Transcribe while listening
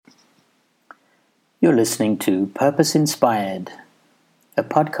You're listening to Purpose Inspired, a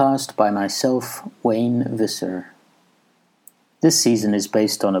podcast by myself, Wayne Visser. This season is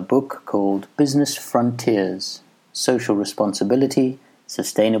based on a book called Business Frontiers: Social Responsibility,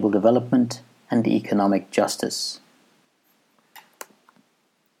 Sustainable Development, and Economic Justice.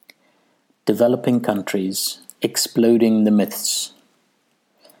 Developing Countries: Exploding the Myths.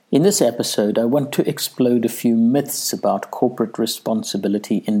 In this episode, I want to explode a few myths about corporate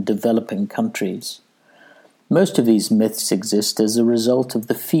responsibility in developing countries. Most of these myths exist as a result of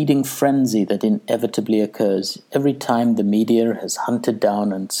the feeding frenzy that inevitably occurs every time the media has hunted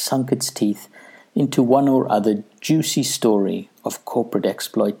down and sunk its teeth into one or other juicy story of corporate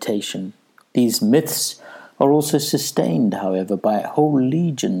exploitation. These myths are also sustained, however, by whole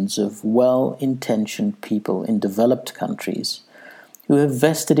legions of well-intentioned people in developed countries who have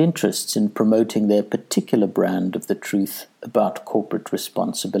vested interests in promoting their particular brand of the truth about corporate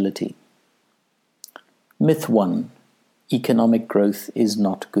responsibility. Myth 1. Economic growth is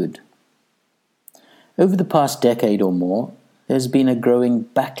not good. Over the past decade or more, there's been a growing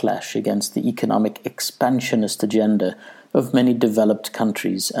backlash against the economic expansionist agenda of many developed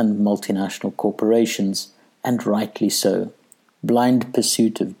countries and multinational corporations, and rightly so. Blind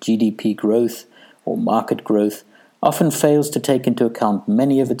pursuit of GDP growth or market growth often fails to take into account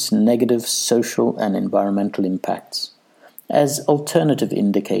many of its negative social and environmental impacts. As alternative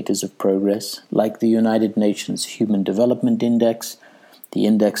indicators of progress, like the United Nations Human Development Index, the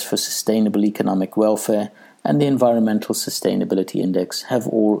Index for Sustainable Economic Welfare, and the Environmental Sustainability Index, have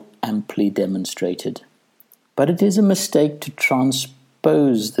all amply demonstrated. But it is a mistake to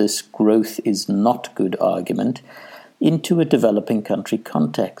transpose this growth is not good argument into a developing country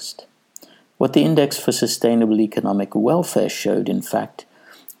context. What the Index for Sustainable Economic Welfare showed, in fact,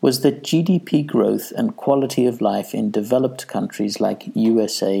 was that GDP growth and quality of life in developed countries like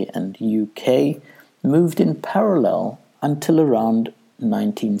USA and UK moved in parallel until around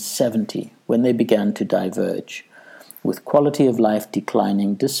 1970, when they began to diverge, with quality of life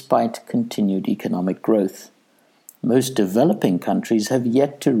declining despite continued economic growth. Most developing countries have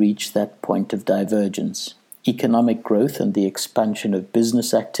yet to reach that point of divergence. Economic growth and the expansion of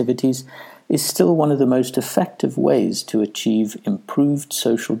business activities is still one of the most effective ways to achieve improved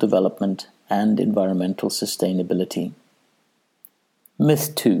social development and environmental sustainability.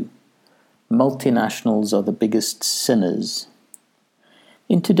 Myth 2. Multinationals are the biggest sinners.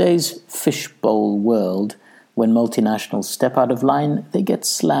 In today's fishbowl world, when multinationals step out of line, they get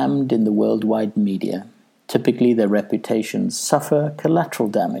slammed in the worldwide media. Typically, their reputations suffer collateral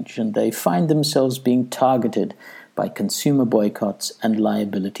damage, and they find themselves being targeted by consumer boycotts and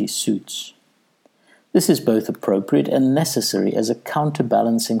liability suits. This is both appropriate and necessary as a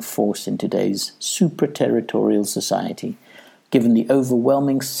counterbalancing force in today's supra-territorial society, given the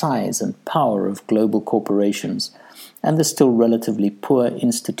overwhelming size and power of global corporations and the still relatively poor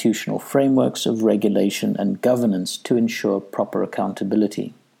institutional frameworks of regulation and governance to ensure proper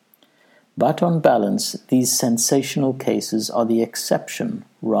accountability. But on balance, these sensational cases are the exception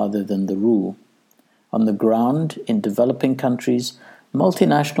rather than the rule. On the ground, in developing countries,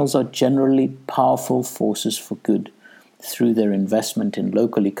 multinationals are generally powerful forces for good through their investment in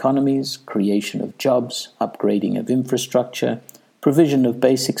local economies, creation of jobs, upgrading of infrastructure, provision of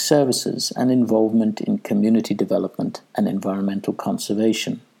basic services, and involvement in community development and environmental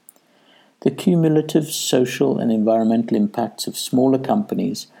conservation. The cumulative social and environmental impacts of smaller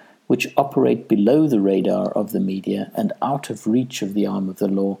companies, which operate below the radar of the media and out of reach of the arm of the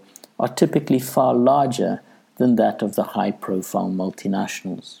law, are typically far larger than that of the high-profile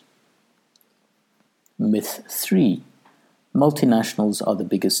multinationals. Myth 3. Multinationals are the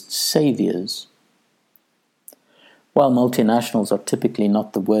biggest saviors. While multinationals are typically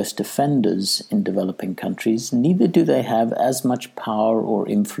not the worst offenders in developing countries, neither do they have as much power or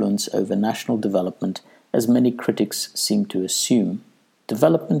influence over national development as many critics seem to assume.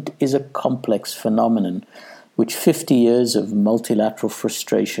 Development is a complex phenomenon, which 50 years of multilateral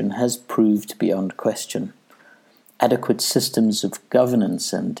frustration has proved beyond question. Adequate systems of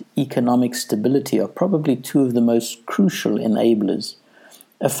governance and economic stability are probably two of the most crucial enablers,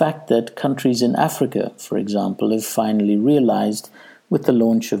 a fact that countries in Africa, for example, have finally realized with the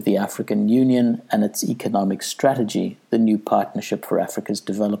launch of the African Union and its economic strategy, the New Partnership for Africa's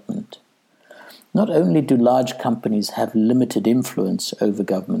Development. Not only do large companies have limited influence over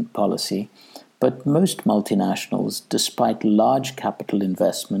government policy, but most multinationals, despite large capital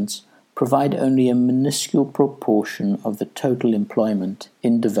investments, provide only a minuscule proportion of the total employment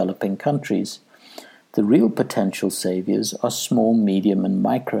in developing countries. The real potential saviors are small, medium, and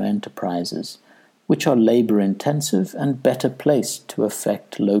micro enterprises, which are labor-intensive and better placed to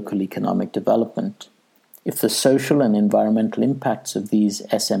affect local economic development. If the social and environmental impacts of these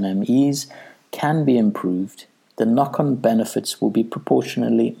SMMEs can be improved, the knock-on benefits will be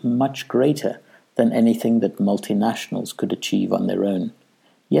proportionally much greater than anything that multinationals could achieve on their own.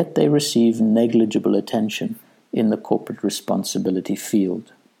 Yet they receive negligible attention in the corporate responsibility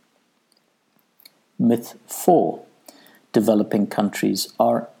field. Myth 4. Developing countries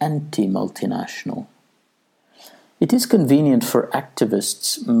are anti-multinational. It is convenient for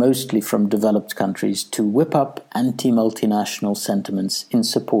activists, mostly from developed countries, to whip up anti-multinational sentiments in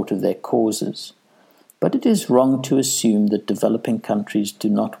support of their causes. But it is wrong to assume that developing countries do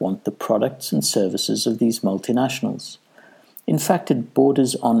not want the products and services of these multinationals. In fact, it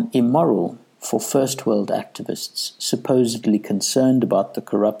borders on immoral for first world activists, supposedly concerned about the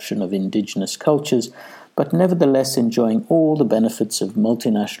corruption of indigenous cultures, but nevertheless enjoying all the benefits of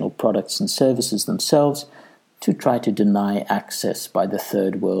multinational products and services themselves, to try to deny access by the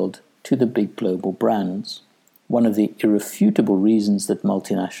third world to the big global brands. One of the irrefutable reasons that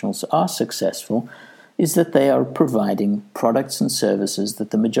multinationals are successful is that they are providing products and services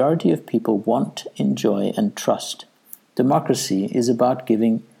that the majority of people want, enjoy, and trust. Democracy is about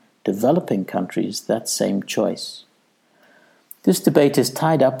giving developing countries that same choice. This debate is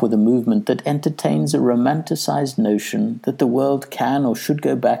tied up with a movement that entertains a romanticized notion that the world can or should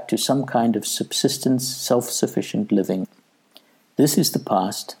go back to some kind of subsistence, self-sufficient living. This is the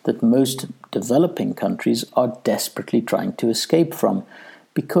past that most developing countries are desperately trying to escape from,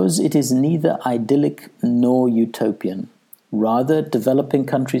 because it is neither idyllic nor utopian. Rather, developing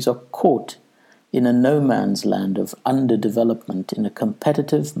countries are caught in a no-man's land of underdevelopment in a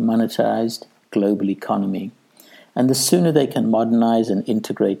competitive, monetized global economy. And the sooner they can modernize and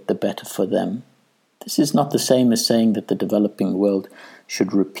integrate, the better for them. This is not the same as saying that the developing world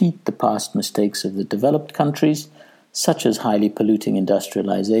should repeat the past mistakes of the developed countries, such as highly polluting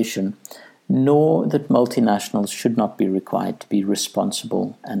industrialization, nor that multinationals should not be required to be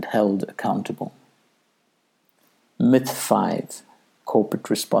responsible and held accountable. Myth 5. Corporate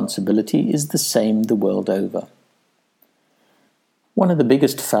responsibility is the same the world over. One of the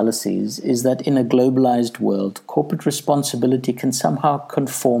biggest fallacies is that in a globalized world, corporate responsibility can somehow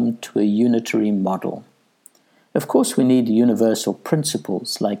conform to a unitary model. Of course, we need universal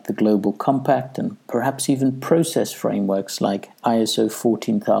principles like the Global Compact and perhaps even process frameworks like ISO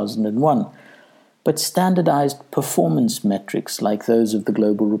 14001, but standardized performance metrics like those of the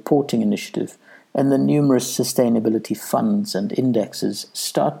Global Reporting Initiative and the numerous sustainability funds and indexes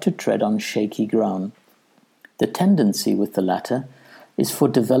start to tread on shaky ground. The tendency with the latter is for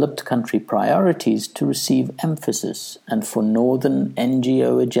developed country priorities to receive emphasis and for northern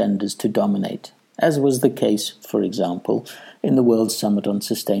NGO agendas to dominate, as was the case, for example, in the World Summit on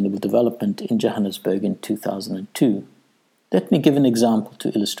Sustainable Development in Johannesburg in 2002. Let me give an example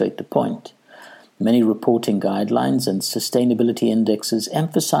to illustrate the point. Many reporting guidelines and sustainability indexes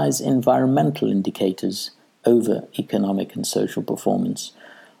emphasize environmental indicators over economic and social performance,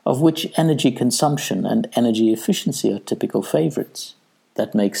 of which energy consumption and energy efficiency are typical favorites.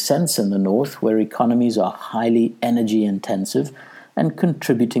 That makes sense in the North, where economies are highly energy intensive and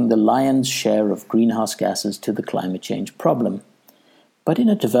contributing the lion's share of greenhouse gases to the climate change problem. But in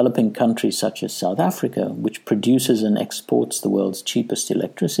a developing country such as South Africa, which produces and exports the world's cheapest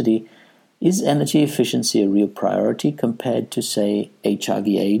electricity, is energy efficiency a real priority compared to, say,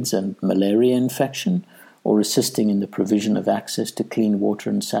 HIV/AIDS and malaria infection, or assisting in the provision of access to clean water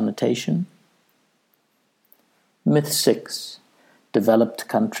and sanitation? Myth 6. Developed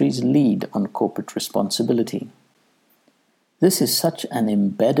countries lead on corporate responsibility. This is such an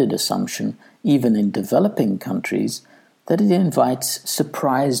embedded assumption, even in developing countries, that it invites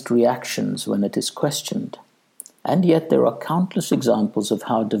surprised reactions when it is questioned. And yet there are countless examples of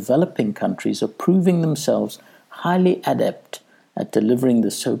how developing countries are proving themselves highly adept at delivering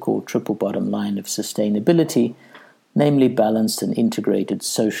the so-called triple bottom line of sustainability, namely balanced and integrated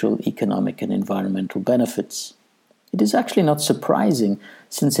social, economic, and environmental benefits. It is actually not surprising,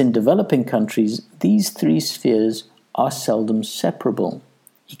 since in developing countries, these three spheres are seldom separable.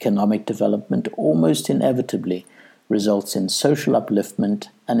 Economic development almost inevitably results in social upliftment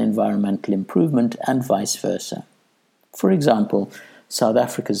and environmental improvement, and vice versa. For example, South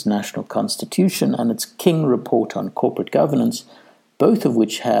Africa's National Constitution and its King Report on Corporate Governance, both of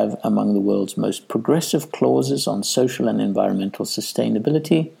which have among the world's most progressive clauses on social and environmental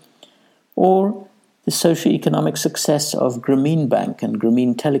sustainability, or the socio-economic success of Grameen Bank and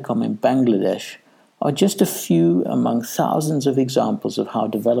Grameen Telecom in Bangladesh, are just a few among thousands of examples of how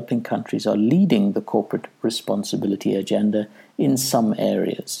developing countries are leading the corporate responsibility agenda in some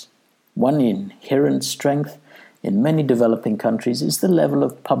areas. One inherent strength in many developing countries is the level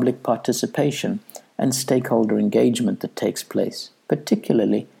of public participation and stakeholder engagement that takes place,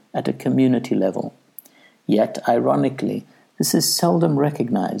 particularly at a community level. Yet, ironically, this is seldom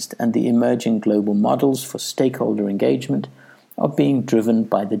recognized, and the emerging global models for stakeholder engagement are being driven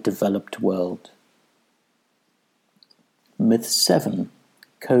by the developed world. Myth 7.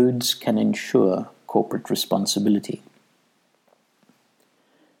 Codes can ensure corporate responsibility.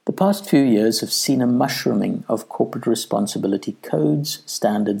 The past few years have seen a mushrooming of corporate responsibility codes,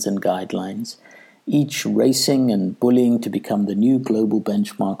 standards, and guidelines, each racing and bullying to become the new global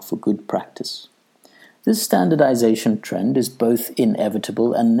benchmark for good practice. This standardization trend is both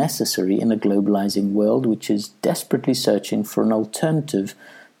inevitable and necessary in a globalizing world which is desperately searching for an alternative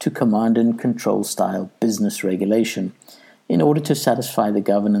to command and control style business regulation in order to satisfy the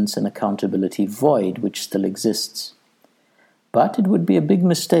governance and accountability void which still exists. But it would be a big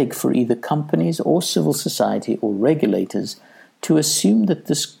mistake for either companies or civil society or regulators to assume that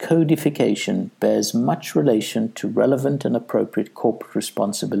this codification bears much relation to relevant and appropriate corporate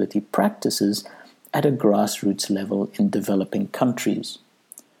responsibility practices at a grassroots level in developing countries.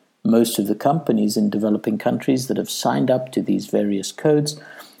 Most of the companies in developing countries that have signed up to these various codes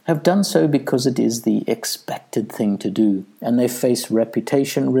have done so because it is the expected thing to do, and they face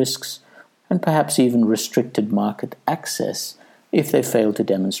reputation risks and perhaps even restricted market access if they fail to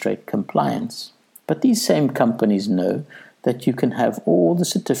demonstrate compliance. But these same companies know that you can have all the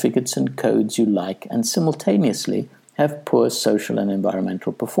certificates and codes you like and simultaneously have poor social and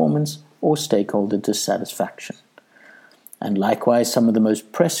environmental performance or stakeholder dissatisfaction. And likewise, some of the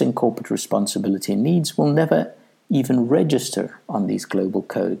most pressing corporate responsibility needs will never even register on these global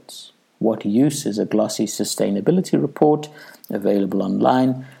codes. What use is a glossy sustainability report available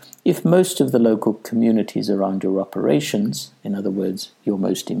online if most of the local communities around your operations, in other words, your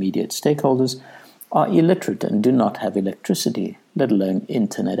most immediate stakeholders, are illiterate and do not have electricity, let alone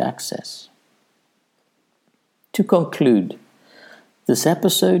internet access? To conclude, this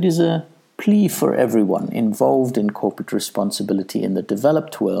episode is a plea for everyone involved in corporate responsibility in the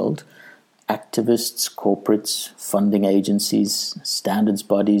developed world, activists, corporates, funding agencies, standards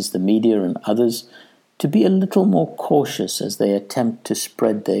bodies, the media, and others, to be a little more cautious as they attempt to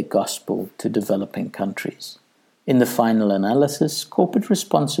spread their gospel to developing countries. In the final analysis, corporate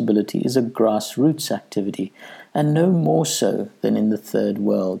responsibility is a grassroots activity, and no more so than in the third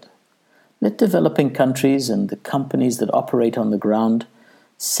world. Let developing countries and the companies that operate on the ground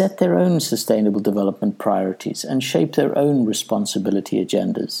set their own sustainable development priorities and shape their own responsibility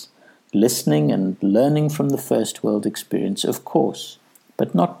agendas, listening and learning from the first world experience, of course,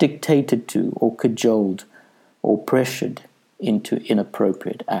 but not dictated to or cajoled or pressured into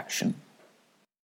inappropriate action.